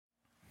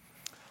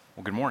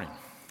Well, good morning.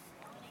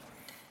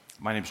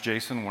 My name's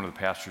Jason, one of the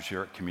pastors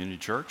here at Community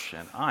Church,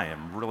 and I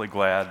am really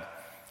glad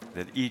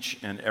that each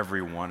and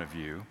every one of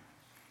you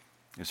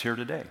is here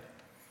today.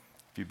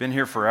 If you've been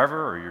here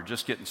forever or you're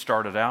just getting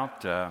started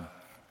out,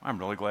 I'm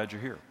really glad you're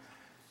here.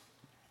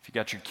 If you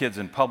got your kids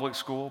in public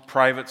school,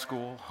 private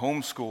school,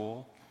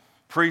 homeschool,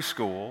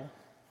 preschool,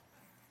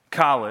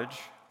 college,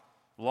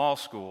 law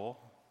school,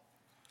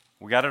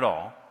 we got it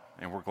all,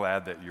 and we're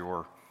glad that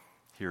you're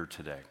here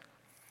today.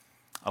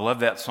 I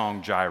love that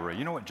song, Jireh.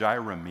 You know what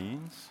Jireh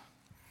means?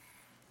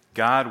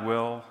 God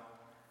will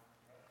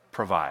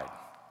provide.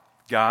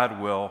 God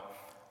will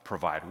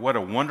provide. What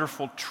a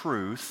wonderful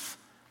truth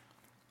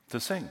to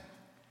sing,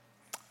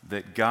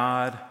 that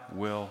God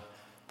will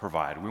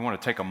provide. We want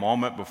to take a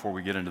moment before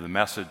we get into the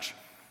message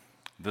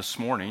this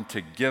morning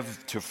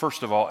to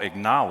first of all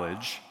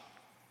acknowledge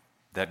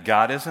that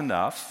God is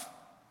enough,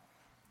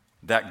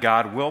 that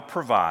God will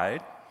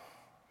provide,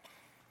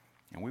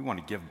 and we want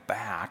to give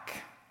back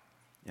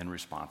in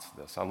response to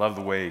this. I love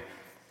the way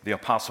the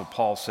Apostle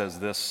Paul says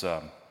this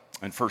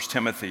in 1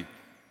 Timothy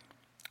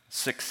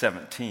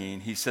 6:17.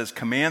 He says,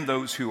 "Command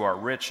those who are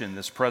rich in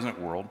this present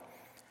world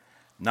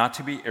not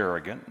to be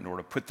arrogant, nor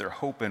to put their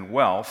hope in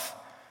wealth,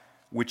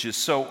 which is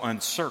so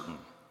uncertain,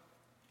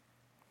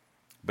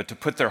 but to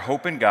put their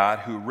hope in God,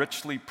 who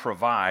richly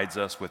provides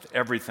us with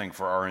everything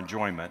for our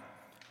enjoyment.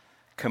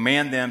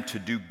 Command them to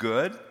do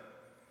good,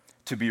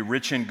 to be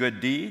rich in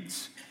good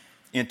deeds,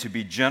 and to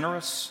be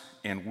generous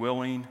and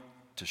willing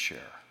to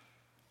share.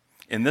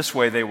 In this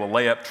way, they will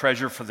lay up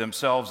treasure for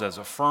themselves as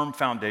a firm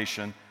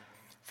foundation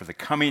for the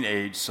coming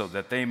age, so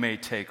that they may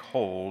take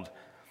hold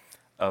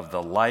of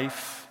the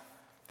life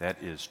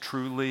that is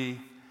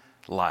truly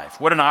life."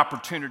 What an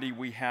opportunity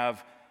we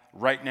have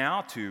right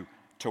now to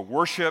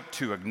worship,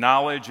 to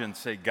acknowledge and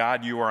say,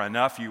 God, you are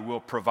enough, you will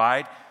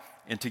provide,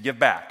 and to give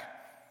back,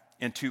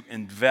 and to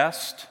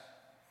invest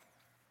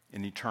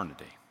in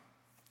eternity,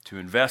 to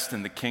invest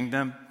in the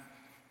kingdom,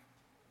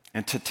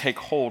 and to take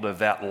hold of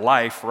that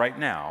life right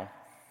now,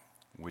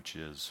 which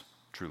is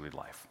truly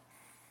life.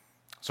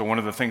 So one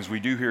of the things we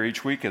do here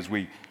each week is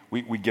we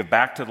give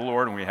back to the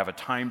Lord, and we have a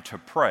time to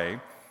pray.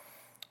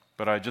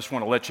 But I just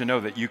want to let you know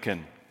that you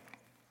can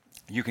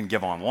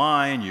give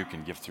online, you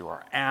can give through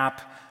our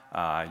app,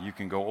 you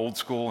can go old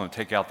school and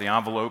take out the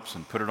envelopes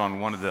and put it on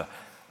one of the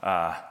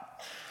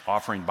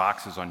offering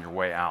boxes on your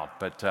way out.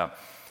 But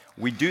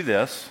we do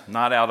this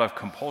not out of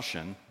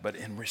compulsion, but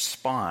in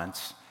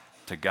response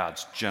to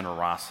God's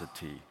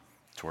generosity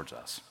towards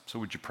us. So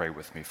would you pray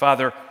with me?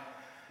 Father,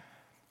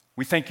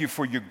 we thank you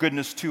for your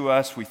goodness to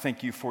us. We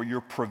thank you for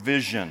your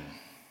provision.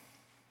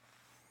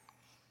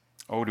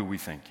 Oh, do we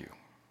thank you.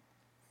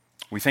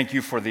 We thank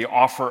you for the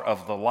offer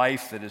of the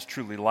life that is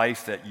truly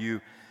life that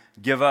you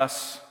give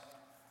us.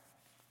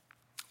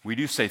 We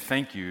do say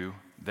thank you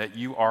that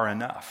you are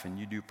enough and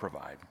you do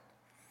provide.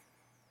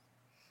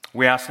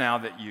 We ask now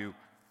that you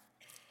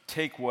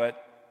take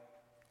what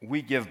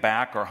we give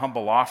back, our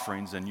humble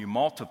offerings, and you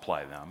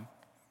multiply them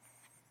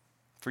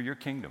for your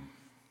kingdom.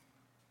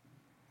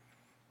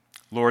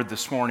 Lord,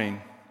 this morning,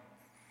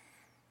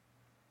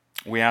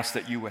 we ask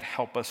that you would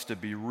help us to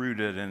be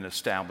rooted and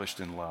established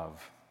in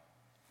love.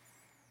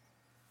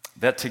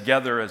 That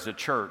together as a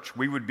church,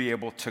 we would be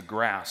able to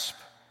grasp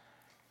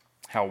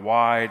how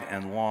wide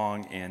and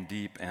long and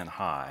deep and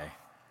high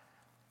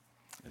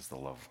is the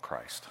love of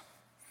Christ.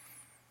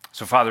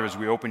 So, Father, as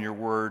we open your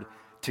word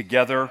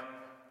together,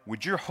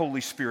 would your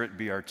Holy Spirit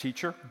be our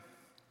teacher?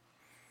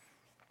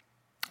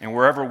 And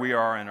wherever we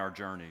are in our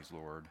journeys,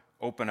 Lord,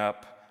 open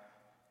up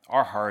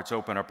our hearts,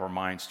 open up our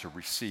minds to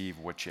receive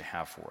what you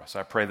have for us.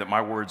 I pray that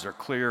my words are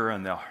clear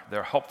and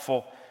they're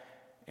helpful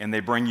and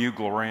they bring you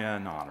glory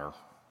and honor.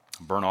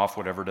 Burn off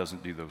whatever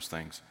doesn't do those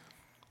things.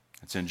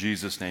 It's in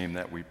Jesus' name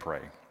that we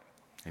pray.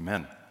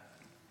 Amen.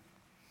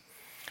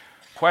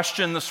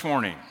 Question this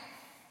morning: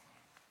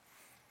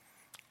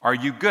 are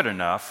you good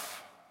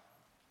enough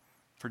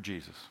for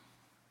Jesus?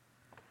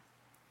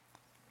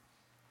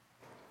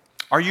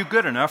 Are you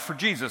good enough for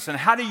Jesus? And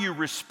how do you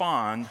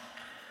respond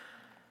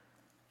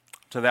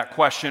to that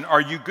question? Are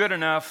you good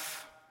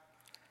enough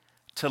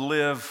to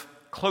live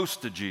close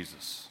to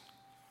Jesus?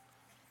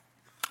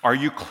 Are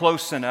you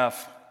close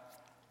enough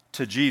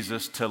to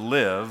Jesus to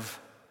live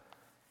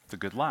the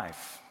good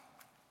life?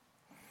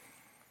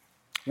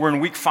 We're in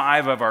week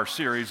 5 of our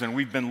series, and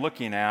we've been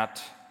looking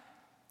at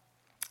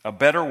a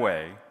better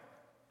way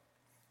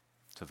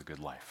to the good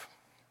life.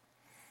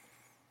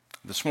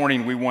 This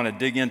morning, we want to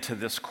dig into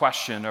this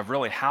question of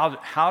really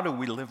how do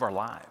we live our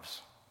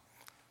lives?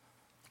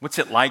 What's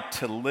it like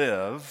to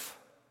live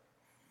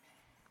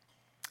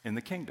in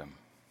the kingdom?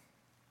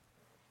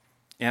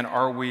 And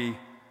are we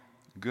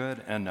good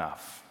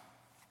enough?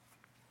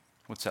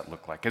 What's that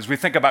look like? As we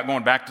think about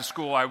going back to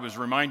school, I was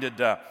reminded,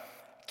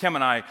 Kim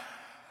and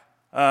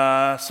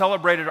I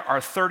celebrated our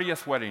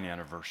 30th wedding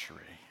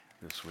anniversary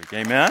this week.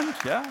 Amen?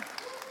 Yeah.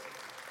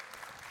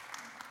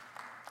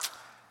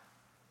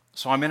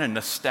 So I'm in a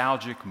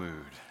nostalgic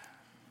mood.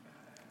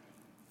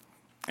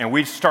 And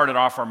we started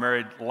off our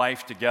married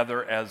life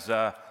together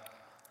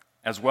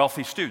as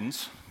wealthy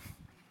students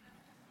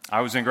I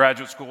was in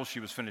graduate school.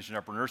 She was finishing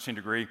up her nursing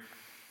degree.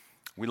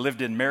 We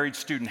lived in married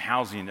student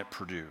housing at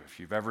Purdue. If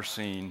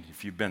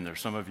you've been there,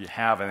 some of you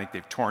have. I think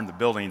they've torn the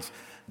buildings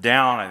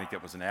down. I think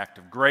it was an act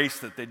of grace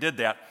that they did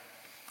that.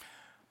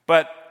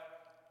 But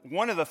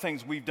one of the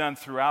things we've done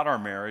throughout our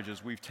marriage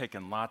is we've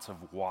taken lots of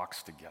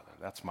walks together.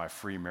 That's my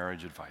free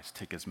marriage advice.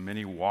 Take as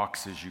many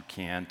walks as you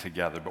can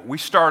together. But we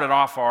started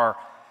off our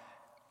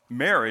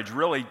marriage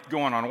really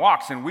going on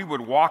walks, and we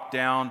would walk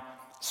down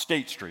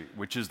State Street,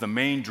 which is the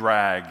main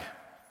drag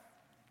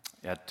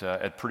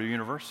at Purdue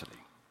University.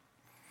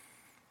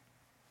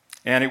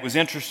 And it was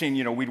interesting,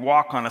 we'd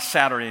walk on a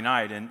Saturday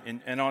night,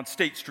 and on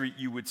State Street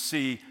you would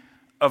see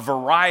a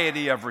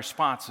variety of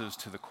responses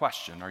to the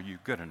question, are you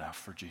good enough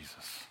for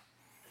Jesus?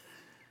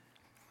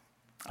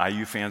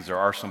 IU fans, there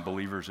are some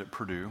believers at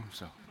Purdue,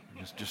 so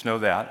just know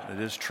that. It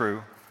is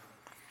true.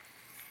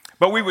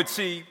 But we would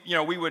see,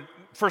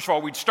 first of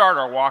all, we'd start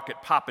our walk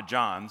at Papa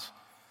John's.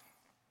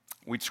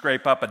 We'd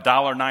scrape up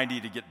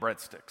 $1.90 to get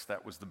breadsticks.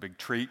 That was the big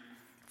treat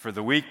for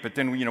the week. But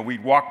then,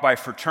 we'd walk by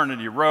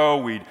Fraternity Row.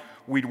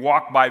 We'd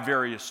walk by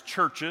various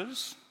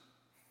churches,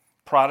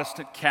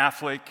 Protestant,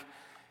 Catholic,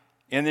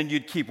 and then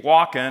you'd keep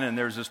walking, and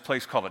there's this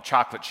place called a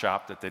chocolate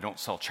shop that they don't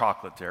sell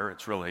chocolate there.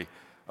 It's really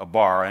a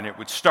bar, and it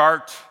would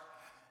start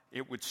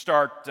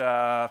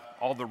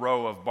all the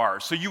row of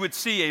bars. So you would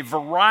see a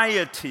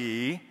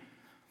variety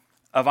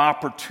of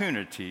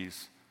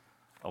opportunities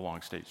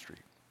along State Street.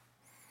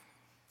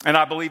 And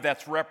I believe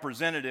that's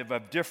representative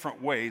of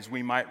different ways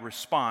we might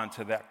respond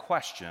to that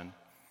question,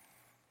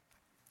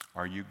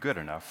 are you good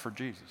enough for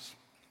Jesus?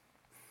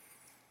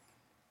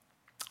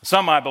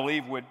 Some, I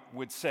believe,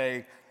 would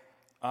say,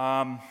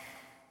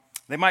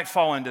 they might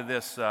fall into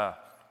this,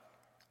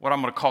 what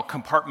I'm going to call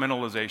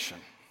compartmentalization.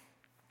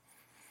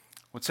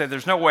 Would say,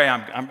 there's no way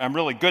I'm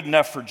really good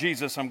enough for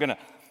Jesus, but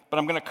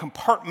I'm going to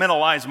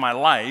compartmentalize my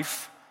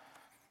life.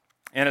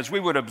 And as we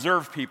would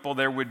observe people,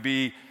 there would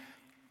be,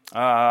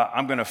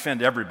 I'm going to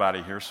offend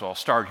everybody here, so I'll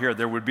start here.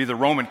 There would be the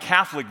Roman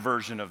Catholic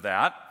version of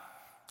that,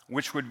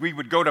 we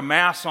would go to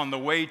Mass on the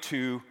way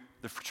to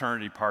the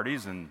fraternity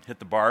parties and hit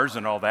the bars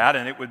and all that,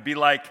 and it would be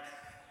like,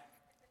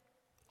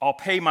 I'll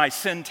pay my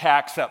sin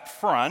tax up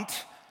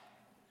front,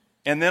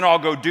 and then I'll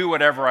go do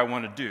whatever I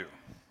want to do.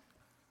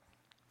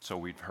 So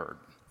we've heard.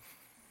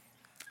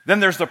 Then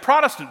there's the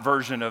Protestant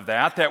version of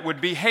that would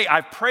be, hey,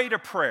 I've prayed a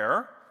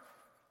prayer.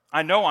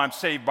 I know I'm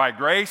saved by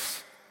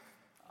grace.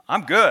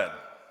 I'm good.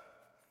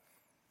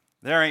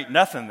 There ain't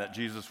nothing that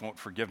Jesus won't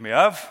forgive me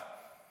of.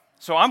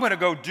 So I'm going to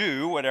go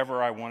do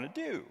whatever I want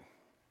to do.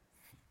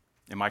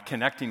 Am I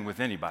connecting with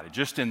anybody?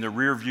 Just in the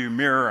rearview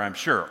mirror, I'm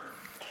sure.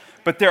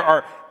 But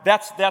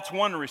that's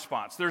one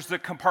response. There's the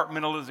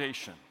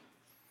compartmentalization.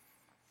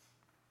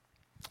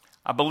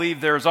 I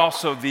believe there's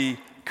also the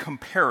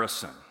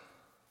comparison.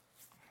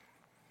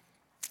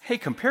 Hey,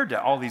 compared to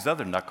all these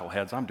other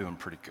knuckleheads, I'm doing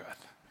pretty good.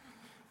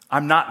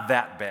 I'm not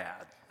that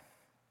bad.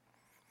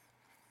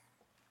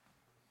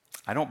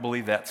 I don't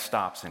believe that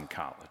stops in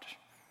college.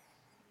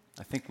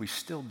 I think we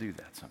still do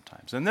that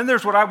sometimes. And then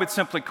there's what I would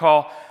simply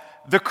call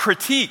the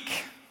critique.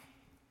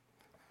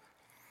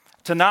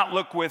 To not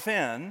look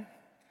within,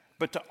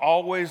 but to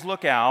always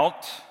look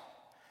out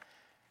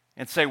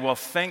and say, well,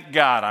 thank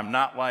God I'm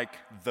not like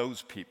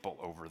those people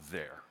over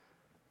there.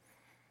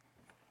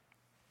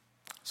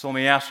 So let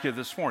me ask you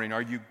this morning,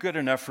 are you good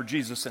enough for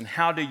Jesus, and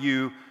how do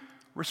you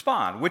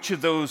respond? Which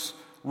of those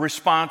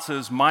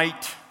responses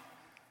might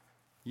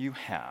you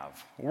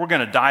have? We're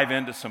going to dive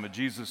into some of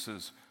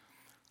Jesus'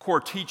 core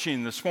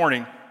teaching this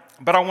morning,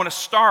 but I want to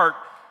start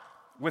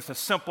with a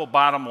simple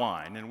bottom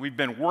line. And we've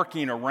been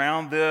working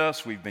around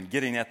this. We've been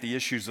getting at the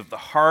issues of the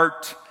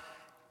heart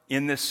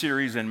in this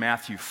series in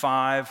Matthew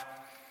 5.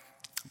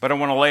 But I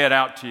want to lay it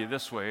out to you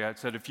this way. I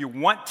said, if you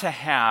want to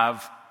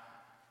have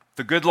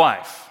the good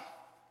life,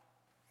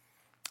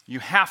 you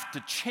have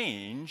to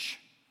change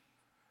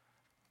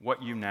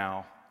what you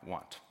now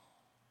want.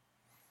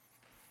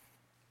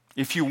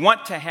 If you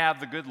want to have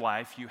the good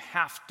life, you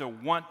have to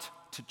want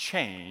to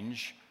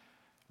change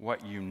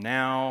what you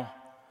now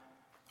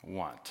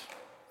want.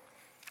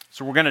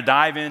 So we're going to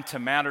dive into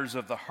matters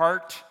of the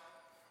heart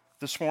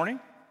this morning,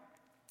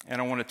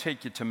 and I want to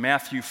take you to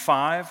Matthew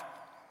 5,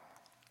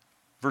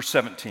 verse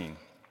 17.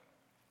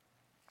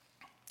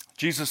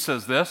 Jesus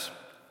says this,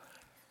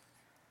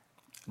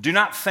 "Do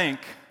not think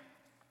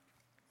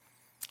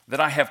that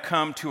I have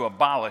come to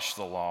abolish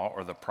the law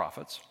or the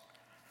prophets.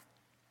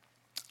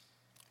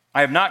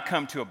 I have not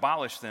come to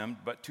abolish them,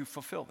 but to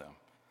fulfill them.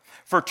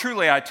 For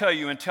truly I tell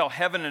you, until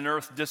heaven and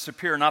earth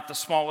disappear, not the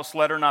smallest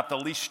letter, not the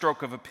least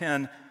stroke of a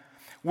pen,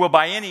 will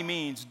by any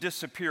means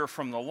disappear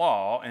from the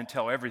law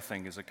until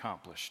everything is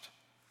accomplished.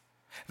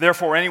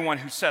 Therefore, anyone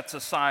who sets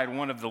aside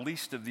one of the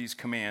least of these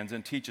commands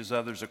and teaches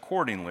others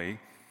accordingly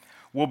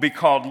will be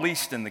called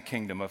least in the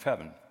kingdom of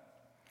heaven.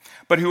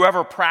 But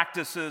whoever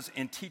practices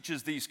and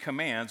teaches these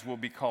commands will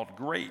be called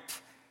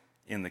great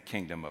in the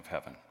kingdom of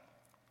heaven.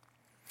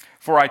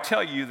 For I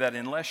tell you that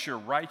unless your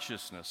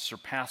righteousness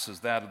surpasses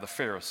that of the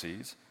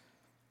Pharisees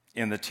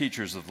and the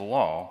teachers of the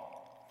law,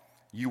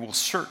 you will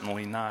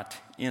certainly not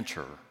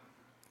enter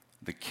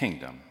the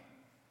kingdom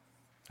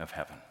of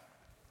heaven.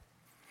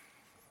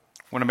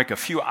 I want to make a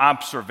few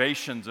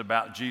observations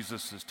about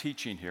Jesus'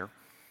 teaching here.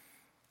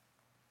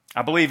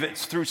 I believe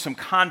it's through some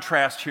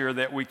contrast here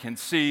that we can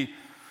see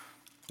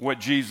what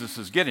Jesus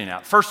is getting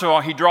at. First of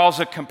all, he draws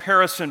a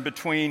comparison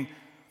between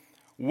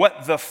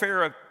what the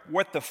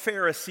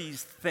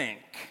Pharisees think.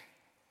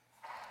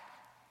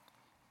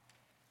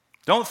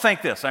 Don't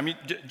think this. I mean,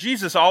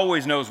 Jesus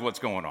always knows what's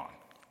going on.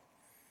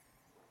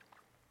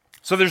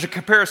 So there's a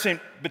comparison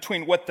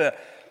between what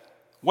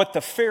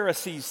the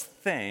Pharisees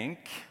think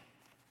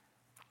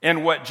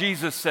and what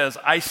Jesus says,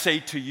 I say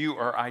to you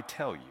or I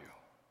tell you.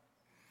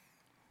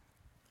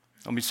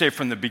 Let me say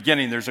from the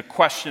beginning, there's a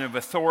question of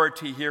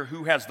authority here.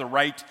 Who has the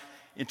right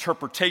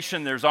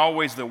interpretation? There's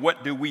always the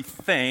what do we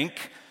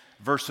think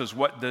versus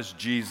what does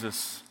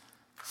Jesus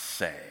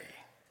say?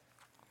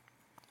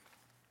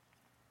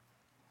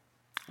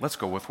 Let's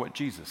go with what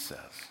Jesus says.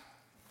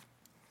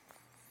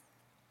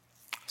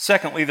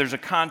 Secondly, there's a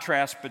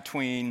contrast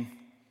between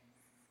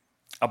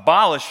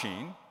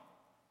abolishing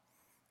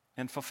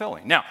and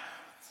fulfilling. Now,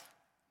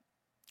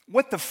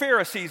 what the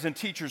Pharisees and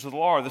teachers of the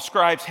law, or the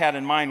scribes, had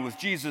in mind with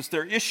Jesus,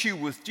 their issue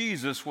with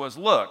Jesus was,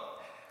 look,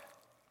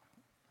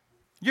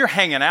 you're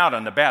hanging out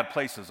in the bad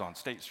places on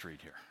State Street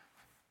here.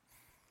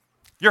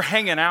 You're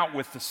hanging out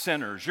with the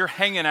sinners. You're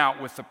hanging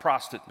out with the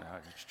prostitutes. No,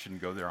 you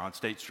shouldn't go there on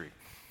State Street.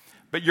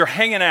 But you're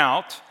hanging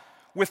out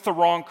with the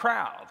wrong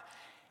crowd.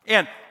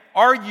 And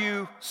are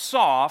you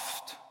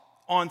soft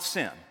on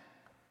sin?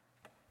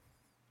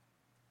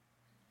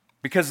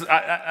 Because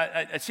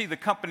I see the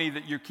company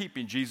that you're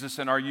keeping, Jesus,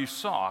 and are you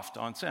soft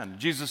on sin?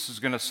 Jesus is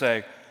going to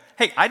say,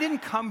 hey, I didn't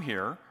come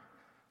here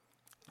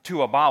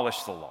to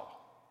abolish the law.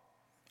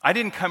 I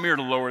didn't come here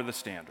to lower the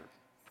standard.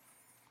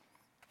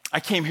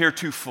 I came here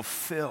to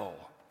fulfill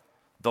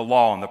the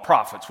law and the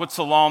prophets. What's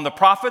the law and the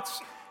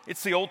prophets?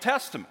 It's the Old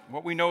Testament,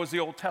 what we know as the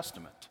Old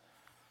Testament.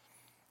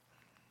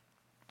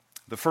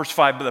 The first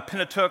five of the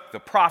Pentateuch, the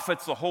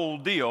prophets, the whole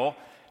deal.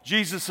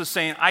 Jesus is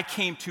saying, I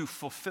came to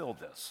fulfill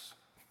this.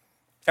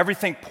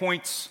 Everything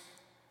points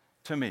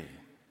to me.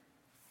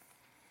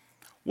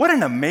 What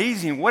an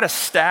amazing, what a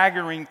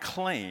staggering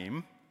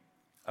claim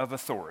of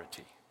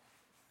authority.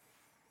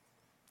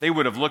 They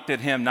would have looked at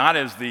him not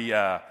as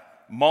the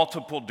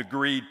multiple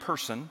degreed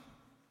person.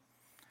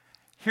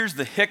 Here's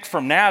the hick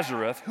from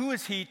Nazareth. Who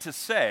is he to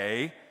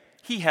say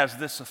he has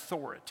this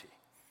authority?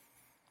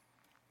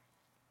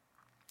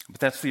 But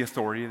that's the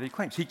authority that he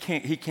claims. He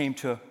came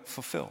to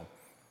fulfill.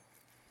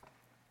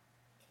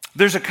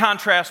 There's a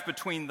contrast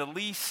between the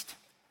least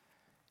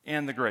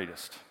and the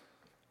greatest.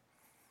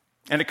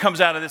 And it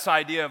comes out of this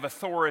idea of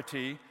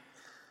authority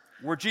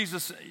where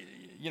Jesus,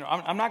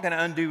 I'm not going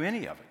to undo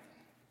any of it.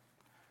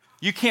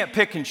 You can't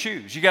pick and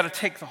choose. You got to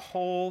take the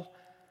whole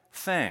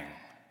thing.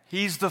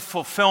 He's the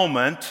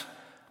fulfillment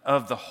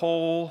of the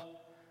whole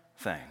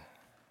thing.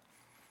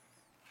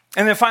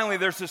 And then finally,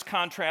 there's this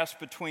contrast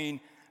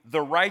between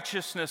the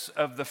righteousness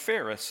of the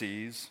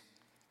Pharisees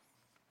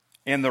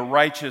and the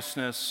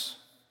righteousness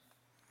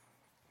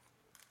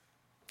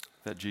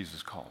that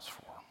Jesus calls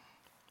for.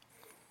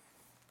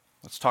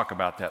 Let's talk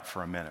about that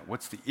for a minute.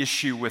 What's the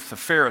issue with the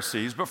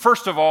Pharisees? But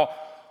first of all,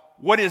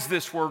 what is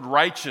this word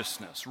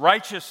righteousness?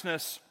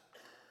 Righteousness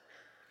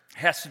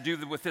has to do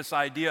with this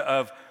idea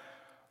of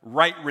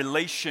right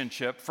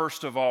relationship,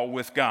 first of all,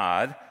 with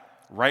God,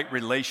 right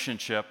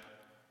relationship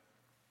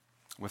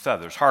with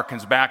others.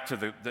 Harkens back to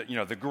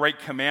the great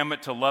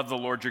commandment to love the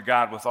Lord your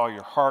God with all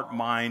your heart,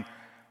 mind,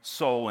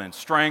 soul, and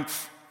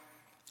strength,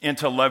 and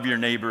to love your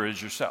neighbor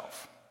as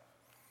yourself.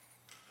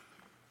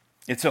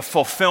 It's a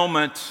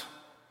fulfillment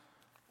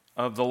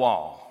of the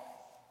law.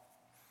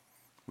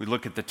 We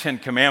look at the 10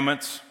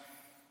 Commandments.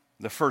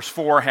 The first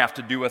 4 have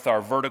to do with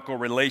our vertical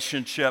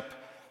relationship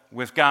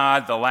with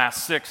God. The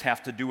last 6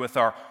 have to do with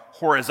our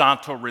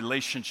horizontal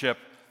relationship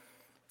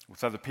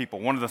with other people.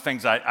 One of the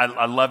things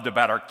I loved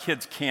about our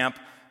kids' camp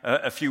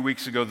a few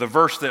weeks ago, the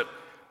verse that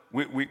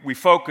we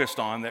focused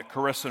on, that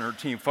Carissa and her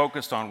team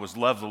focused on, was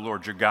love the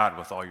Lord your God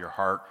with all your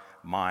heart,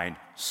 mind,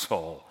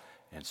 soul,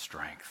 and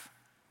strength.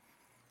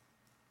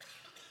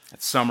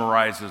 It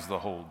summarizes the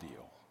whole deal.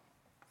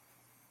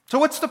 So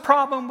what's the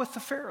problem with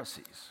the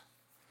Pharisees?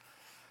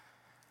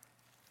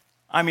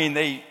 I mean,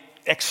 they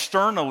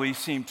externally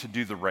seem to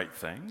do the right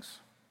things.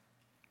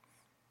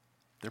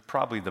 They're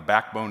probably the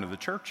backbone of the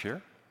church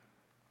here.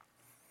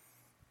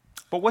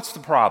 But what's the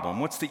problem?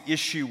 What's the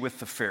issue with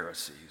the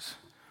Pharisees?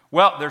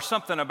 Well, there's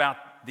something about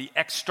the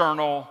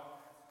external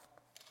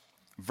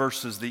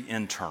versus the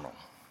internal.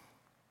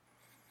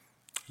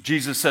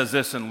 Jesus says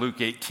this in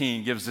Luke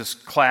 18, gives this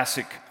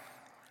classic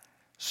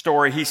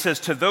story. He says,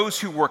 to those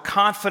who were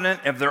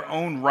confident of their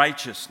own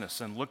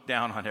righteousness and looked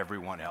down on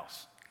everyone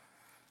else.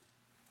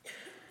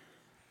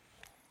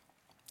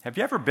 Have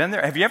you ever been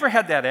there? Have you ever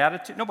had that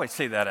attitude? Nobody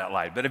say that out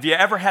loud, but have you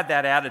ever had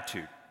that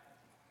attitude?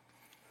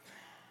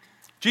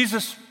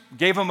 Jesus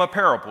gave them a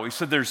parable. He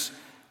said there's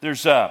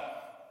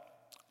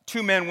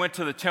 2 men went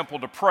to the temple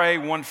to pray,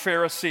 one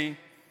Pharisee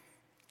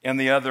and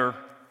the other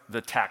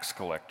the tax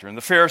collector. And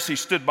the Pharisee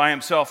stood by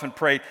himself and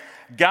prayed,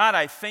 God,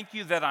 I thank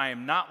you that I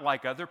am not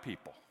like other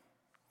people,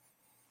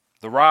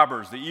 the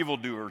robbers, the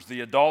evildoers,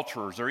 the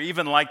adulterers, or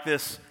even like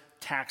this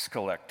tax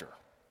collector.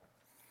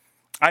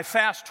 I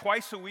fast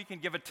twice a week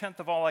and give a tenth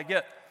of all I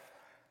get.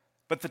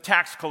 But the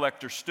tax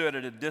collector stood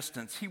at a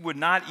distance. He would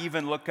not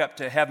even look up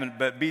to heaven,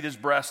 but beat his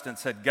breast and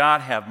said,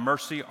 God, have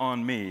mercy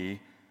on me,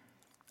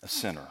 a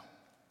sinner.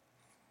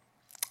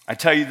 I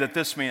tell you that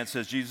this man,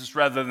 says Jesus,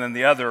 rather than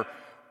the other,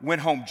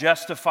 went home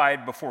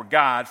justified before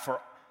God, for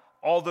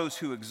all those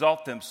who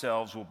exalt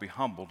themselves will be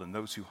humbled, and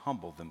those who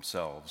humble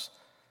themselves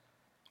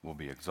will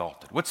be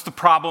exalted. What's the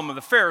problem of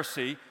the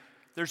Pharisee?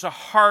 There's a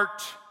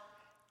heart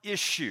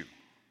issue.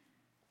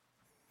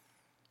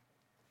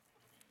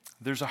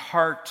 There's a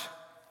heart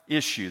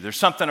issue. There's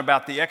something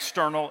about the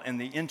external and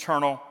the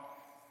internal.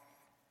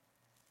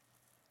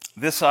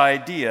 This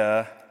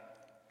idea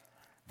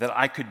that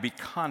I could be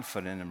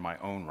confident in my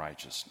own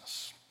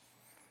righteousness.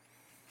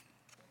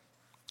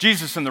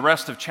 Jesus in the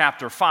rest of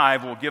chapter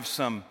 5 will give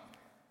some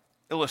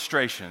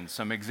illustrations,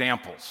 some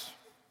examples.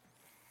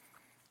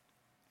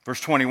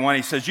 Verse 21,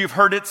 he says, you've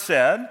heard it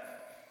said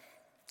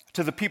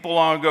to the people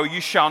long ago,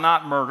 you shall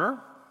not murder.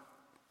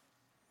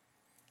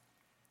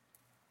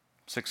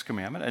 Sixth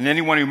commandment. And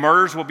anyone who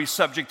murders will be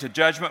subject to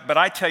judgment. But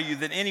I tell you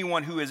that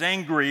anyone who is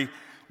angry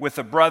with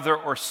a brother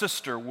or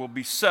sister will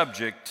be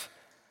subject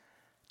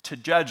to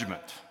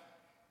judgment.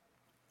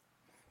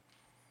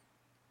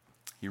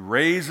 He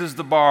raises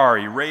the bar.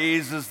 He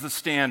raises the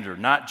standard.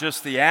 Not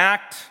just the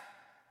act,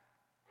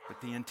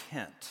 but the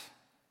intent,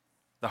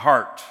 the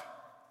heart.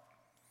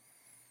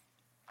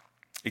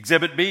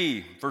 Exhibit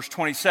B, verse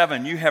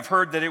 27. You have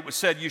heard that it was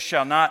said, you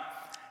shall not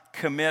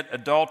commit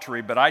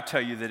adultery, but I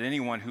tell you that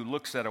anyone who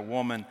looks at a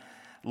woman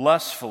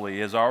lustfully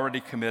has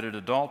already committed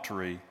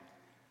adultery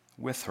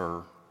with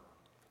her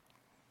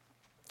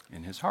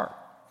in his heart.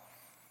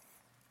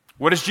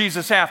 What is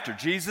Jesus after?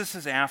 Jesus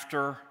is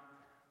after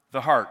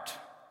the heart,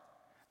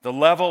 the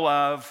level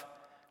of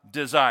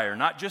desire,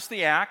 not just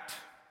the act,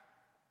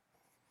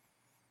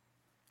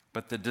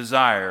 but the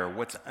desire,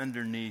 what's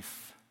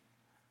underneath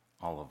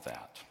all of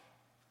that.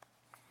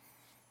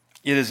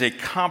 It is a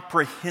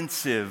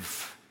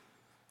comprehensive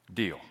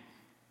deal.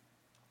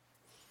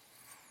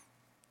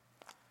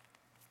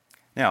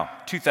 Now,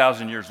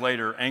 2,000 years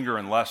later, anger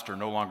and lust are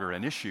no longer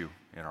an issue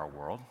in our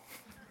world.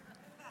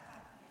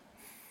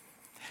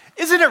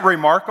 Isn't it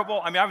remarkable?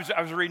 I mean,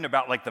 I was reading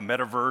about like the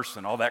metaverse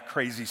and all that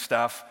crazy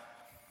stuff.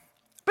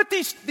 But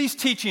these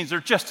teachings are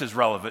just as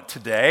relevant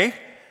today.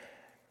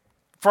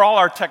 For all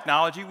our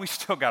technology, we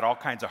still got all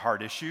kinds of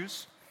hard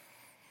issues.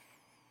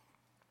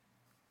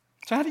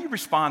 So how do you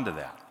respond to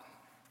that?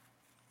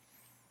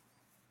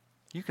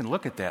 You can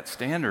look at that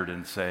standard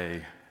and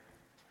say,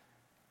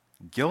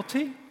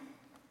 guilty?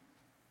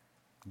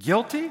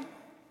 Guilty?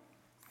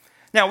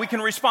 Now, we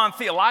can respond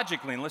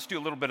theologically, and let's do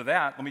a little bit of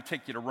that. Let me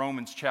take you to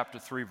Romans chapter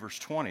 3, verse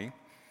 20.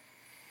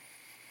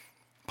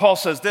 Paul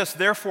says this,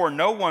 therefore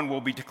no one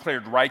will be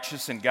declared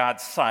righteous in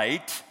God's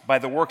sight by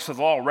the works of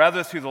the law.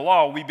 Rather, through the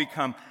law, we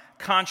become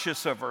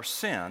conscious of our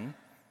sin.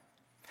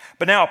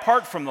 But now,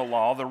 apart from the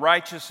law, the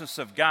righteousness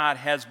of God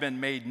has been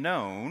made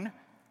known,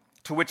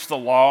 to which the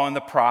law and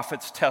the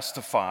prophets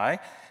testify.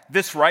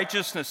 This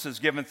righteousness is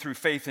given through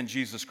faith in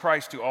Jesus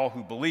Christ to all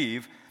who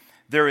believe.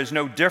 There is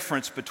no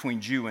difference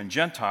between Jew and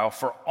Gentile,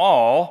 for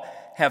all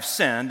have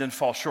sinned and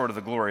fall short of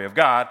the glory of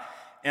God,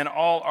 and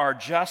all are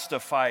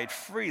justified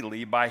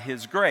freely by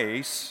his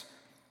grace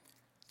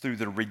through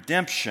the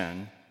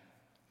redemption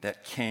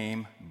that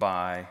came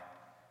by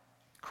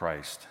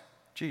Christ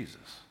Jesus.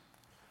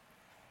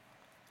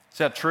 Is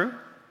that true?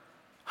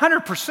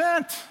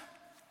 100%.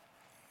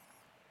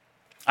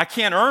 I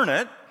can't earn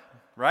it,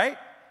 right?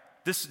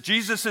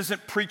 Jesus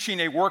isn't preaching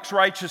a works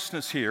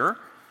righteousness here.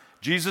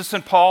 Jesus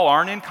and Paul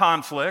aren't in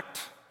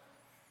conflict.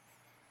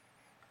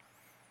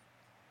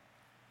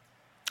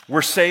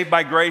 We're saved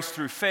by grace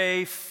through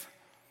faith.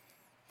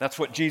 That's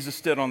what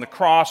Jesus did on the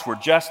cross. We're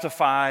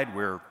justified.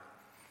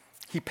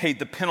 He paid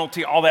the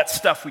penalty, all that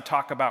stuff we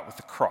talk about with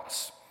the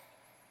cross.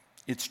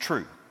 It's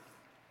true.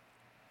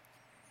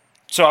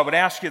 So I would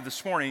ask you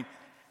this morning,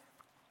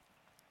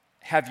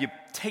 have you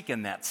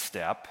taken that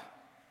step?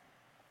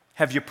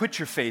 Have you put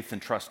your faith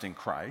and trust in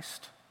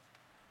Christ?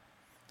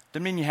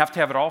 Doesn't mean you have to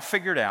have it all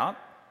figured out.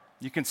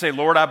 You can say,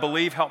 Lord, I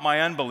believe, help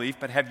my unbelief,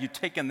 but have you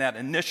taken that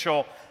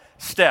initial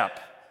step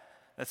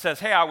that says,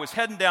 hey, I was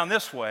heading down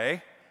this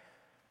way,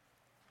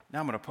 now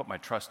I'm going to put my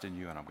trust in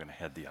you and I'm going to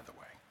head the other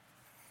way.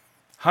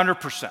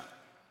 100%.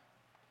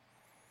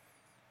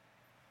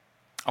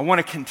 I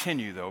want to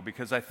continue, though,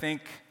 because I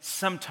think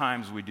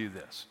sometimes we do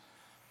this.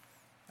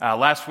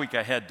 Last week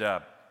I had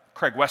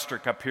Craig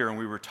Westrick up here, and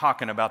we were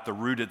talking about the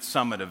Rooted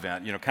Summit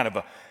event, kind of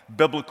a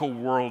biblical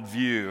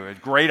worldview, a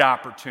great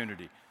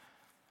opportunity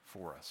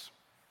for us.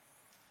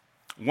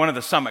 One of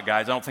the summit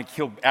guys, I don't think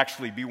he'll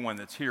actually be one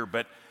that's here,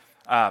 but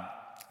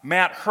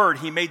Matt Hurd,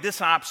 he made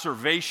this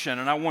observation,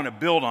 and I want to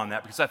build on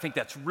that because I think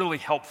that's really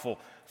helpful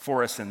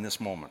for us in this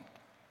moment.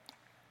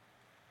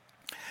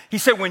 He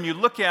said, when you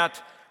look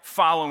at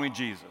following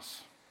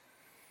Jesus,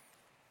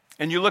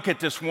 and you look at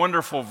this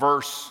wonderful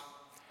verse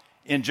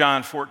in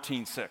John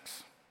 14:6,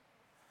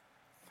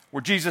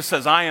 where Jesus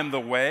says, I am the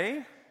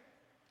way,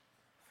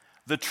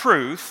 the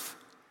truth,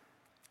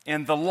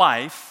 and the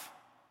life.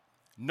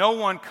 No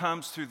one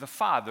comes through the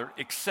Father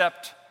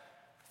except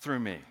through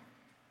me.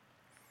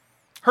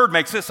 Hurd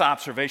makes this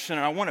observation,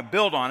 and I want to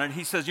build on it.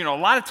 He says, a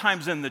lot of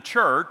times in the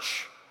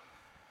church,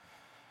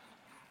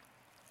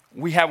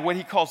 we have what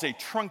he calls a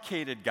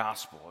truncated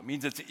gospel. It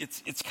means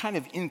it's kind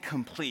of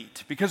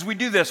incomplete. Because we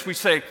do this, we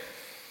say,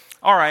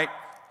 all right,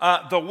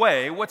 the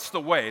way, what's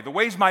the way? The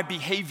way is my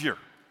behavior.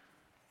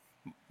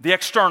 The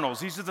externals,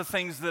 these are the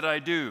things that I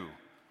do.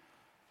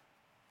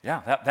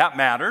 Yeah, that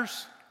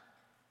matters.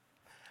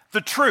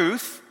 The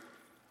truth,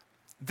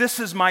 this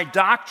is my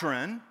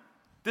doctrine.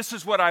 This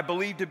is what I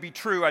believe to be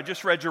true. I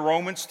just read your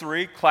Romans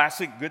 3,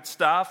 classic good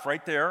stuff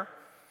right there.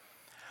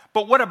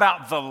 But what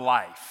about the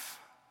life?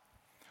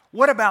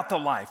 What about the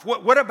life?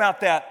 What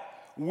about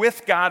that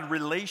with God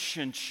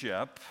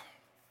relationship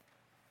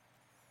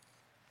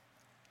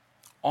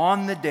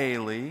on the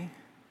daily,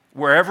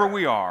 wherever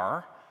we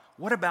are?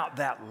 What about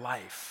that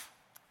life?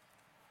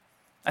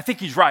 I think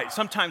he's right.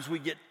 Sometimes we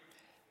get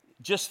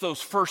just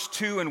those first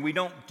two and we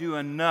don't do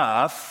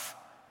enough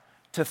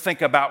to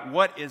think about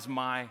what is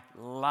my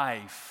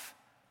life.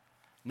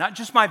 Not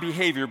just my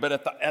behavior, but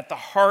at the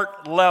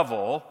heart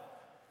level,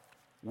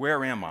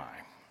 where am I?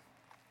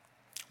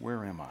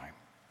 Where am I?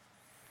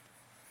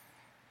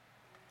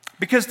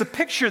 Because the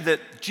picture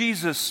that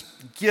Jesus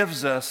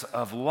gives us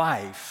of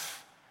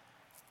life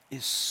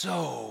is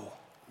so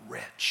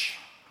rich.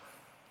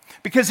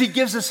 Because he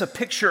gives us a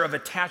picture of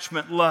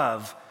attachment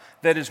love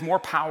that is more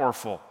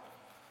powerful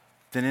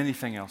than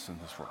anything else in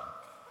this world.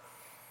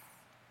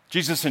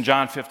 Jesus in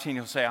John 15,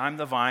 he'll say, I'm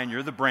the vine,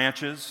 you're the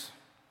branches.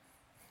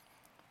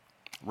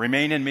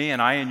 Remain in me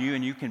and I in you,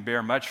 and you can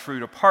bear much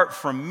fruit. Apart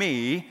from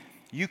me,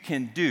 you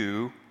can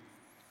do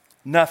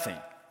nothing.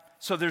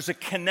 So there's a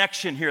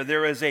connection here.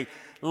 There is a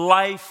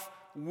life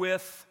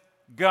with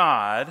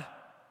God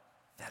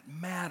that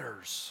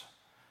matters.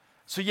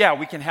 So yeah,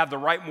 we can have the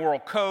right moral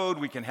code,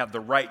 we can have the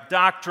right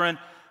doctrine,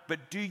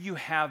 but do you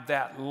have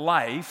that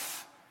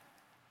life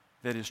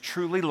that is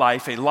truly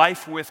life, a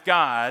life with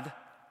God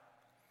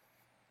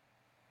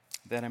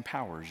that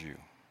empowers you?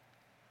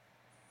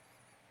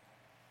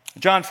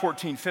 John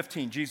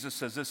 14:15, Jesus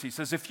says this. He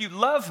says, if you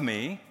love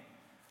me,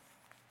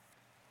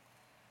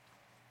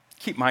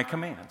 keep my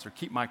commands or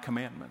keep my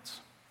commandments.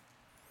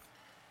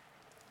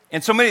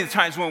 And so many of the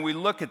times when we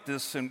look at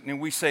this and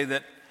we say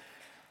that,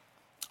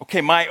 okay,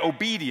 my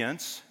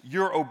obedience,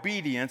 your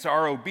obedience,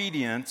 our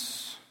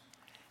obedience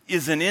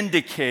is an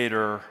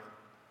indicator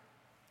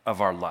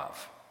of our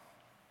love.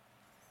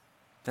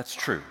 That's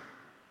true.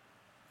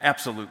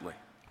 Absolutely.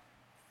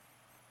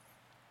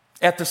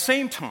 At the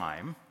same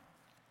time,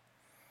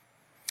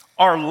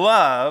 our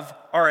love,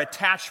 our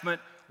attachment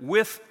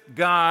with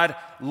God,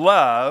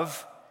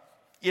 love,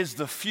 is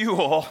the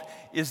fuel,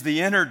 is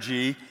the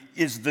energy,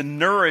 is the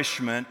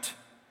nourishment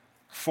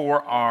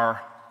for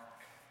our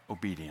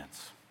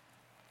obedience.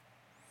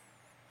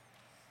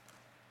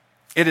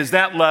 It is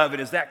that love, it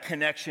is that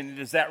connection, it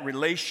is that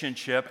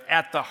relationship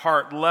at the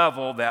heart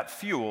level that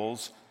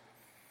fuels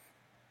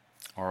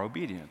our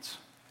obedience.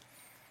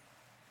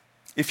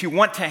 If you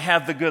want to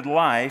have the good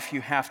life,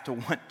 you have to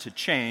want to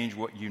change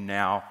what you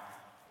now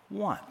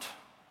want.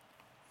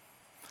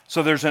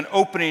 So there's an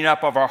opening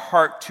up of our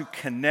heart to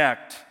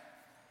connect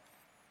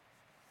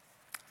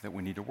that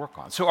we need to work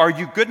on. So are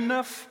you good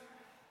enough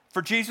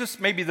for Jesus?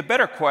 Maybe the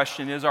better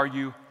question is, are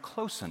you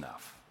close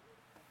enough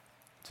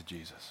to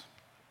Jesus?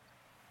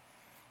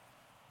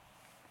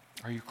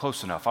 Are you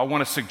close enough? I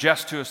want to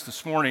suggest to us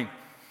this morning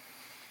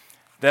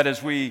that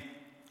as we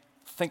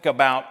think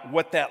about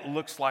what that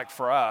looks like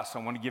for us, I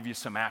want to give you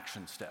some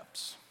action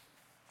steps.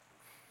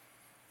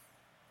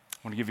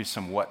 I want to give you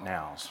some what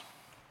nows.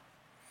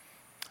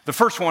 The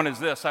first one is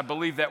this. I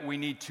believe that we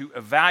need to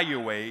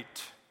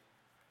evaluate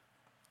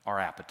our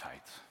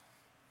appetites.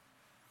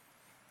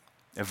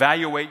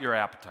 Evaluate your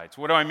appetites.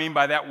 What do I mean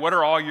by that? What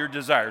are all your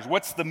desires?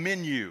 What's the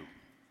menu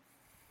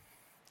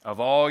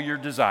of all your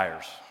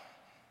desires?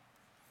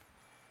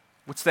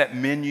 What's that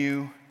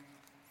menu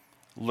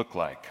look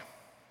like?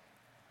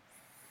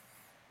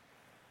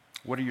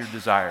 What are your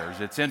desires?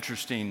 It's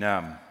interesting.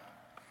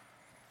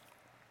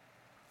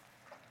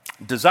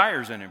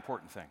 Desire is an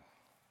important thing.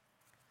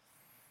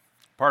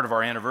 Part of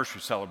our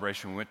anniversary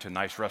celebration, we went to a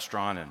nice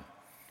restaurant and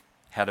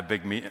had a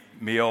big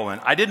meal, and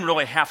I didn't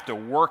really have to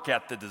work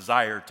at the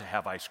desire to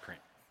have ice cream.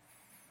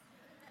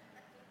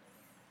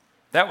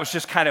 That was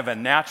just kind of a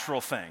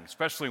natural thing,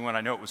 especially when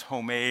I know it was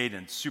homemade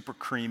and super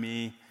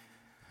creamy.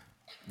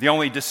 The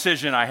only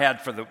decision I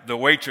had for the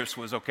waitress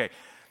was, okay,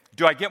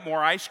 do I get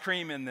more ice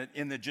cream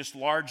in the just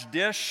large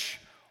dish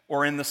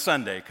or in the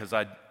sundae? Because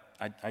I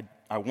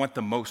want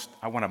the most,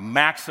 I want to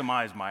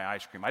maximize my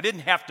ice cream. I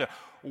didn't have to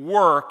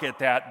work at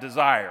that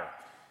desire.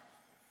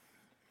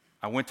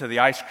 I went to the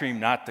ice cream,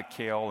 not the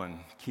kale and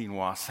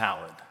quinoa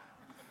salad.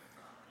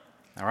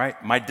 All right?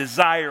 My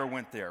desire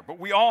went there. But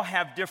we all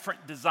have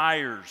different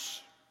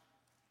desires.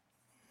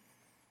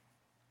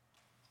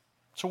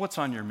 So what's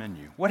on your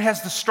menu? What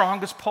has the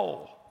strongest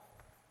pull?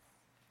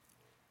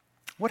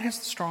 What has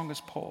the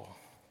strongest pull?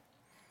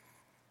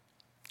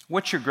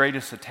 What's your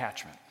greatest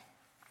attachment?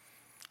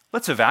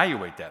 Let's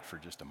evaluate that for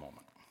just a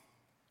moment.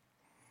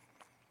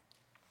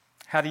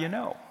 How do you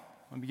know?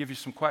 Let me give you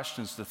some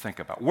questions to think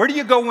about. Where do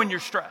you go when you're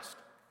stressed?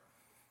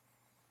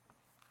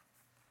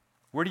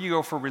 Where do you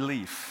go for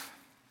relief?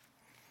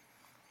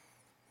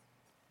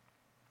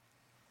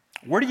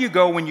 Where do you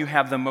go when you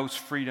have the most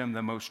freedom,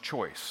 the most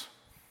choice?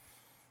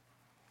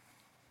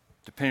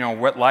 Depending on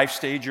what life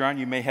stage you're on,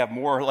 you may have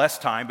more or less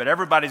time, but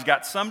everybody's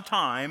got some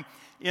time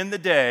in the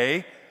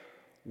day.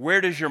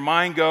 Where does your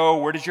mind go?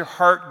 Where does your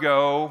heart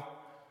go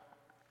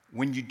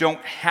when you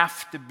don't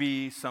have to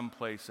be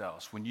someplace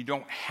else, when you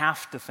don't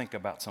have to think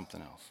about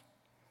something else?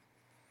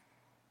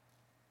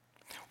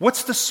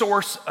 What's the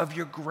source of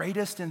your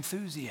greatest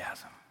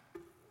enthusiasm?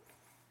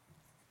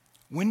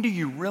 When do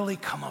you really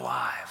come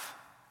alive?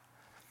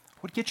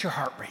 What gets your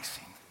heart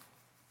racing?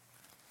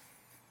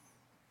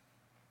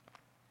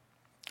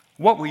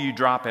 What will you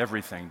drop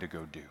everything to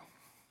go do?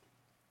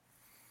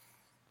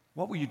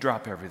 What will you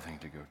drop everything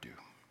to go do?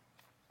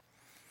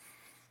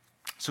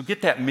 So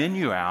get that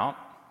menu out.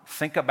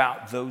 Think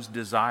about those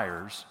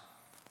desires.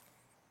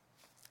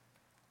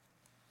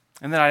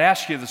 And then I'd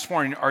ask you this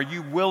morning, are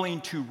you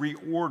willing to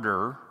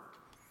reorder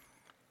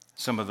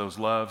some of those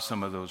loves,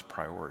 some of those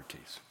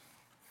priorities?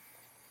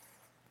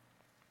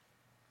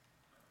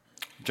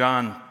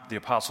 John, the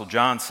Apostle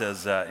John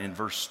says in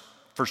 1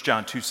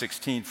 John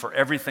 2:16, for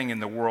everything in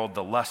the world,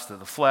 the lust of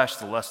the flesh,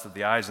 the lust of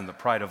the eyes, and the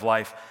pride of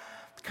life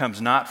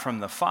comes not from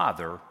the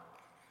Father,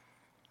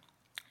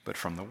 but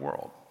from the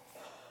world.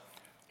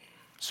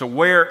 So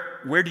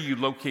where do you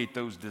locate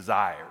those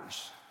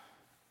desires?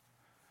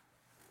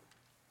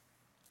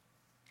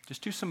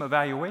 Just do some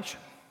evaluation.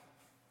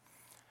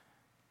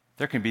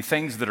 There can be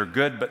things that are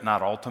good but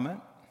not ultimate.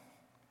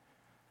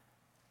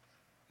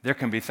 There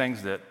can be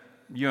things that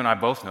you and I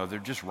both know they're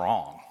just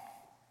wrong.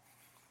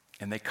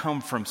 And they come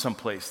from some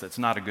place that's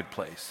not a good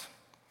place.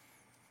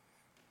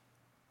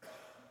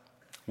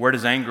 Where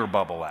does anger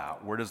bubble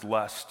out? Where does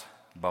lust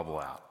bubble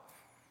out?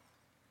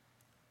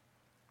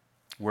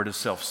 Where does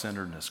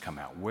self-centeredness come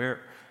out? Where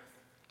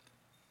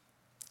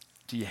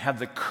do you have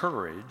the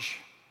courage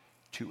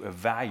to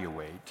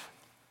evaluate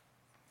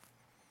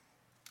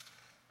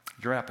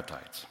your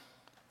appetites?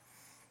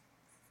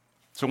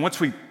 So once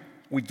we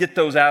get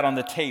those out on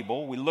the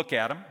table, we look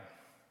at them.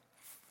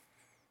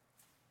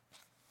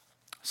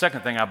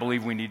 Second thing I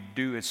believe we need to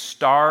do is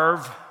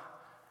starve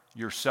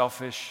your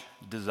selfish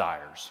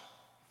desires.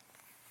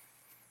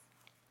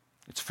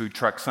 It's Food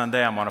Truck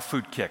Sunday. I'm on a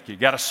food kick. You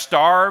got to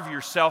starve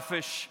your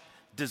selfish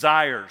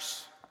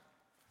desires.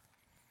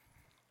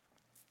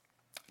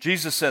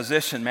 Jesus says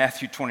this in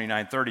Matthew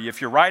 29:30. If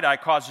your right eye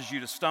causes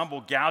you to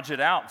stumble, gouge it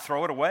out and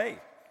throw it away.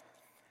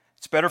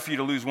 It's better for you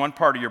to lose one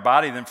part of your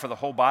body than for the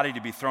whole body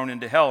to be thrown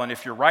into hell. And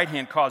if your right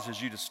hand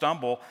causes you to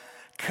stumble,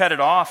 cut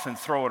it off and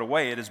throw it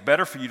away. It is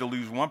better for you to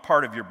lose one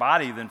part of your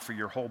body than for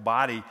your whole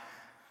body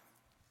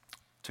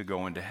to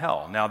go into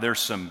hell. Now, there's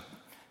some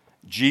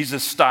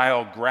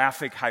Jesus-style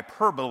graphic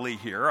hyperbole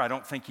here. I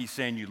don't think he's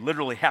saying you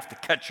literally have to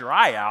cut your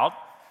eye out.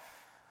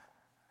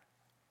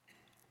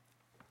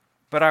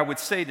 But I would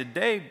say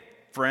today,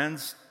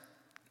 friends,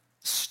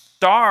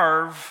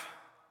 starve,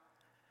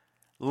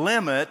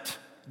 limit,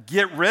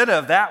 get rid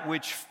of that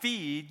which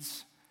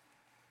feeds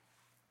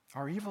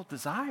our evil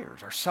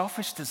desires, our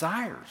selfish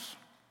desires.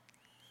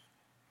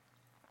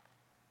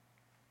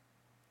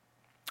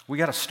 We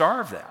got to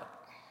starve that.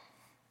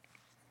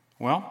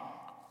 Well,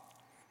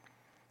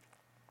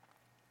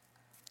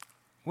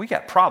 we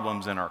got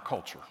problems in our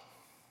culture.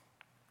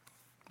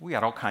 We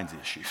got all kinds of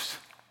issues.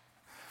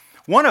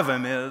 One of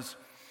them is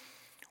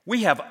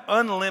we have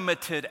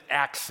unlimited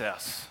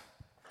access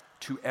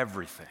to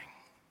everything.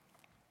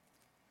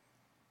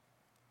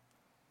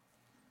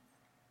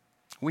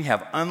 We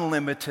have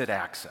unlimited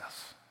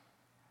access.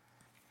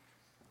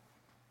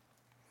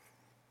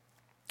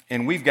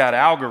 And we've got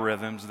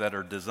algorithms that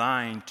are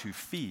designed to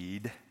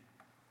feed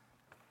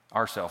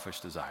our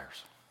selfish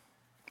desires.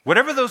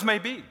 Whatever those may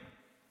be.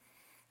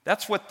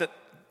 That's what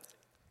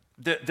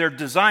they're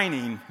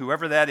designing,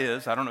 whoever that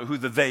is. I don't know who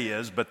the they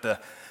is,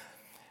 but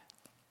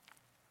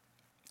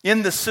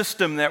in the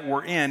system that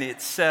we're in,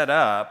 it's set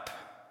up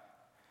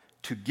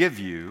to give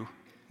you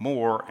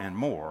more and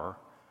more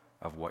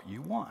of what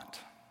you want.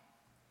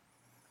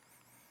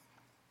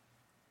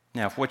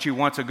 Now, if what you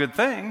want's a good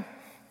thing,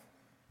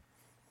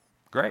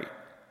 great.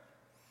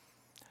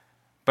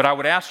 But I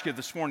would ask you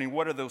this morning,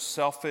 what are those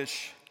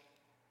selfish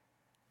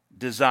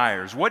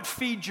desires? What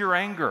feeds your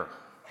anger?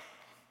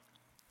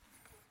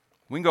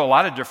 We can go a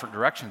lot of different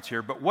directions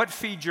here, but what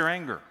feeds your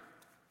anger?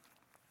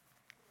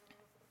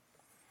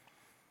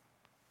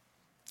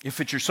 If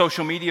it's your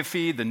social media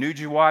feed, the news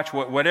you watch,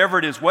 whatever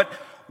it is,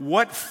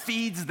 what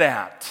feeds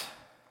that?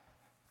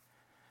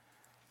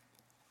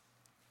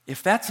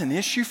 If that's an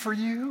issue for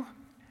you,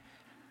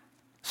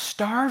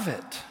 starve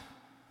it.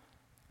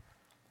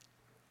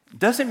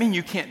 Doesn't mean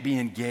you can't be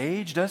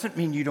engaged, doesn't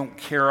mean you don't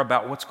care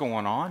about what's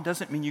going on,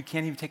 doesn't mean you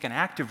can't even take an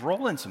active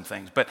role in some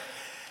things. But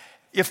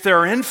if there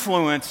are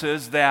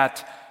influences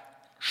that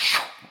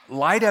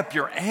light up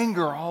your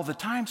anger all the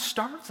time,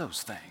 starve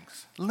those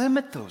things,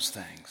 limit those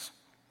things.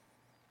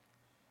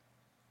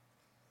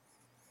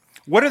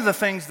 What are the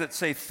things that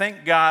say,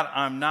 thank God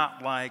I'm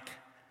not like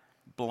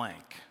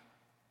blank?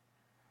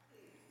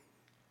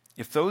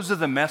 If those are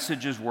the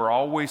messages we're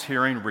always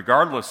hearing,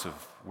 regardless of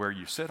where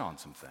you sit on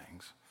some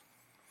things,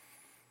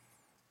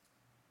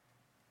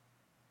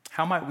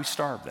 how might we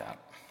starve that?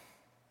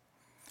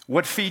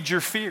 What feeds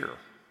your fear?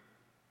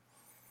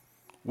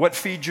 What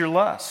feeds your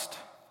lust?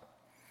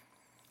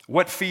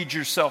 What feeds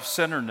your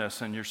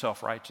self-centeredness and your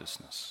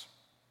self-righteousness?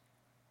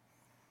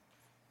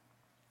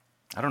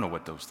 I don't know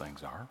what those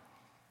things are.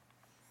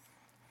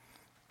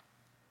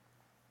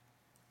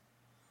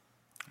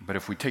 But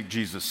if we take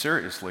Jesus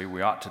seriously,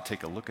 we ought to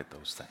take a look at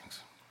those things.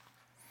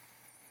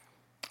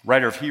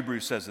 Writer of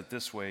Hebrews says it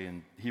this way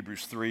in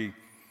Hebrews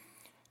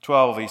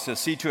 3:12. He says,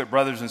 "See to it,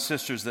 brothers and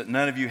sisters, that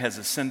none of you has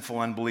a sinful,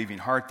 unbelieving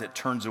heart that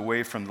turns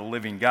away from the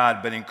living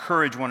God, but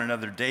encourage one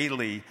another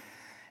daily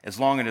as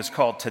long as it is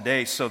called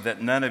today, so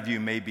that none of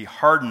you may be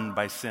hardened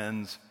by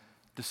sin's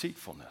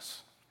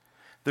deceitfulness."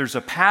 There's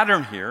a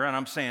pattern here, and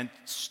I'm saying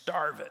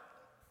starve it.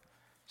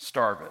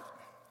 Starve it.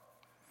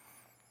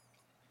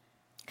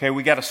 Okay,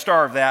 we got to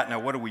starve that. Now,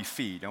 what do we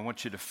feed? I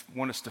want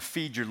us to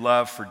feed your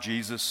love for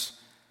Jesus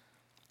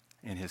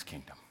and his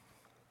kingdom.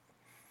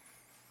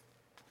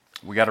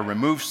 We got to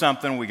remove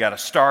something, we got to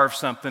starve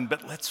something,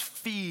 but let's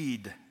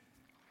feed.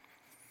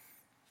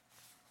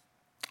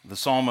 The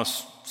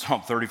psalmist,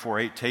 Psalm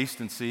 34:8, taste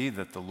and see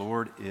that the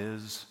Lord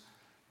is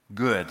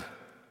good.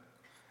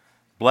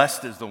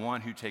 Blessed is the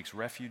one who takes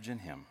refuge in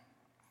him.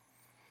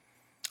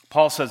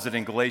 Paul says it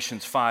in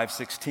Galatians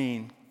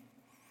 5:16.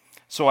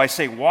 So I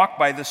say, walk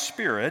by the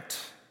Spirit,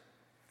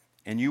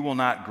 and you will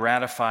not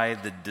gratify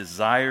the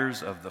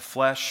desires of the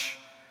flesh,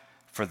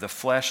 for the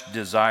flesh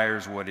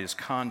desires what is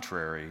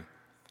contrary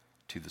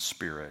to the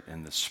Spirit,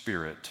 and the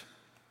Spirit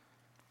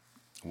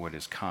what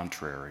is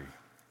contrary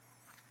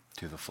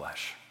to the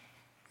flesh.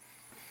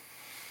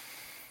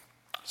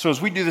 So as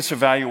we do this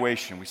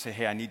evaluation, we say,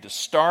 hey, I need to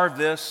starve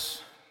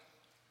this,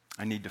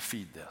 I need to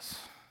feed this.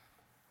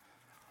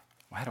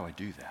 Well, how do I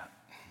do that?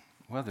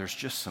 Well, there's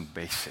just some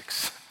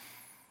basics.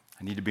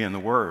 I need to be in the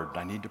Word.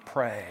 I need to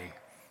pray.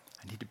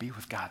 I need to be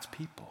with God's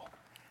people.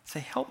 Say,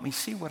 help me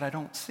see what I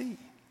don't see.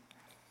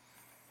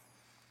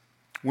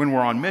 When we're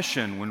on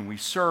mission, when we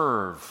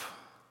serve,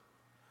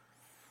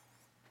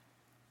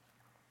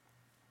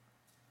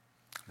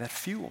 that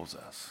fuels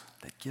us,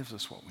 that gives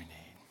us what we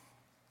need.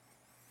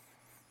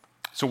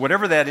 So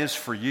whatever that is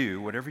for you,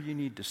 whatever you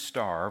need to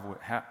starve,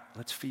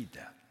 let's feed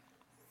that.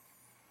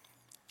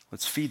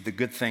 Let's feed the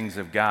good things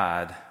of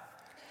God,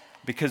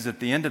 because at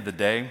the end of the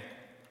day,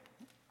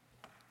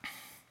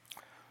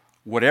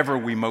 whatever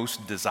we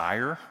most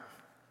desire,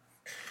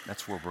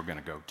 that's where we're going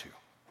to go to.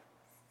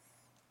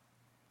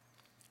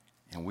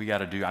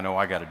 And I know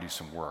I got to do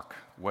some work.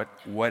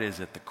 What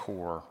is at the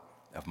core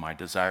of my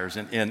desires?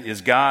 And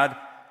is God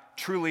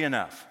truly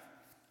enough?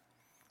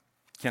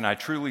 Can I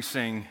truly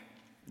sing,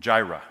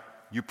 Jireh,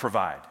 you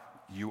provide,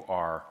 you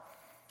are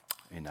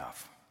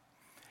enough?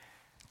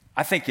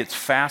 I think it's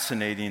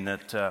fascinating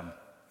that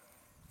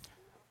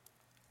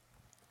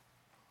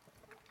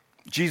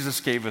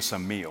Jesus gave us a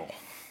meal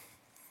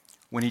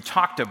when he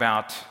talked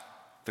about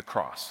the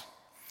cross,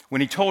 when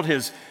he told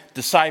his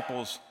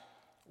disciples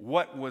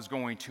what was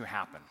going to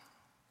happen.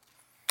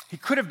 He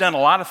could have done a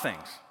lot of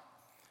things,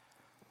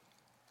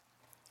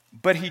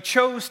 but he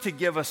chose to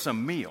give us a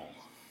meal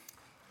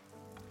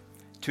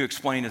to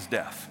explain his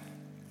death.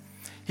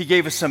 He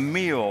gave us a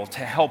meal to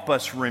help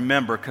us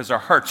remember, because our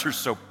hearts are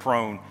so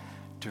prone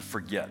to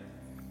forget.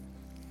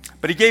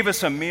 But he gave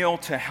us a meal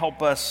to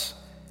help us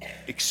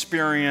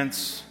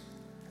experience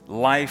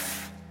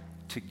life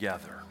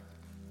together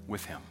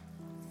with him.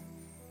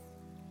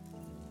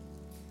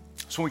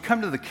 So when we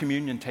come to the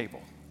communion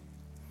table,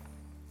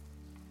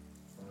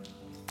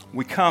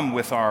 we come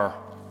with our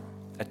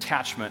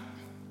attachment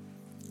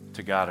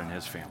to God and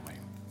his family.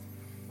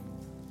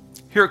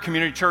 Here at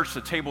Community Church,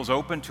 the table's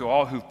open to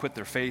all who've put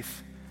their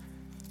faith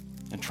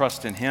and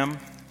trust in him.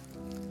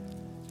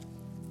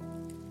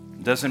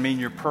 Doesn't mean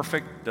you're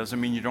perfect, doesn't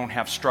mean you don't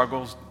have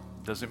struggles,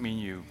 doesn't mean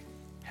you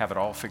have it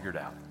all figured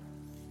out.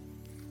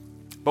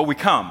 But we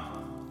come,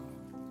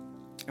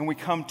 and we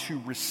come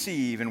to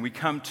receive, and we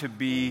come to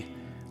be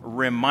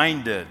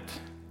reminded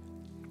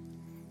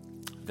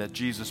that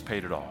Jesus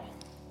paid it all,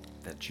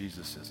 that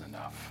Jesus is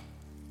enough.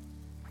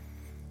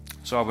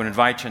 So I would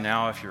invite you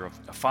now, if you're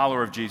a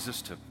follower of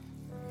Jesus,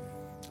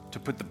 to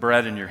put the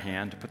bread in your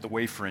hand, to put the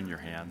wafer in your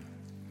hand.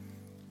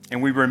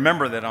 And we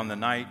remember that on the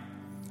night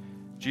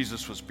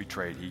Jesus was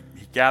betrayed, he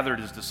gathered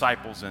his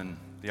disciples in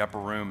the upper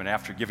room, and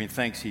after giving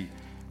thanks, he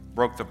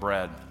broke the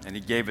bread, and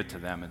he gave it to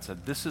them and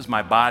said, "This is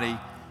my body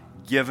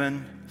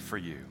given for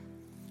you.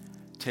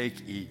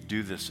 Take, eat,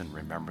 do this in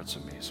remembrance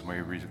of me." So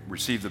may we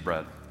receive the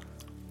bread.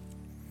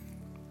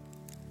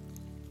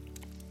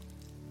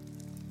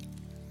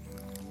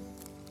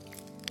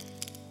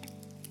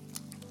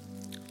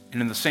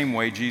 And in the same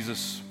way,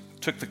 Jesus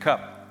took the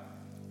cup.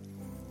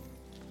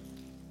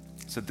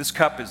 He said, this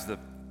cup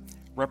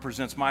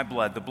represents my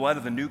blood, the blood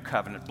of the new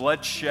covenant,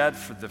 blood shed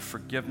for the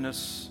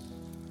forgiveness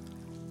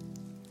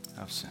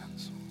of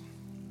sins.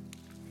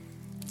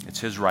 It's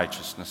his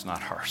righteousness,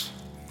 not ours.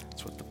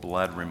 That's what the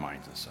blood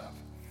reminds us of.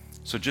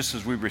 So just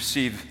as we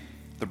receive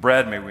the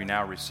bread, may we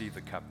now receive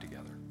the cup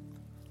together.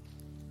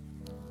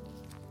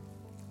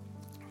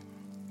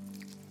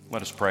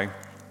 Let us pray.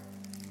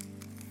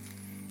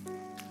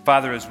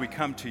 Father, as we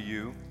come to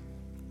you,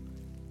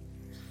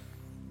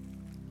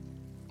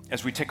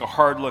 as we take a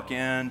hard look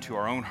into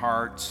our own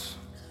hearts,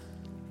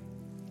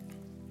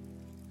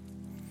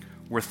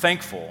 we're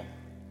thankful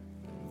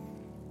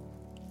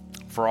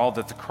for all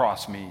that the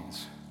cross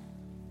means.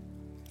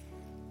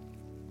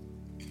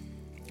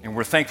 And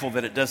we're thankful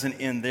that it doesn't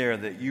end there,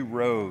 that you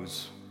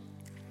rose.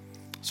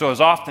 So as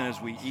often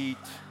as we eat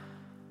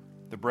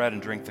the bread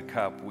and drink the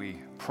cup, we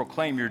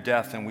proclaim your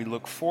death and we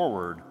look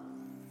forward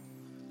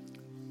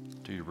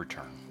to your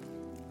return.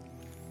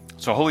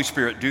 So Holy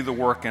Spirit, do the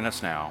work in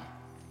us now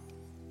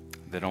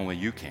that only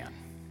you can.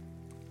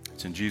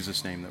 It's in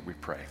Jesus' name that we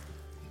pray.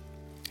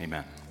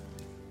 Amen.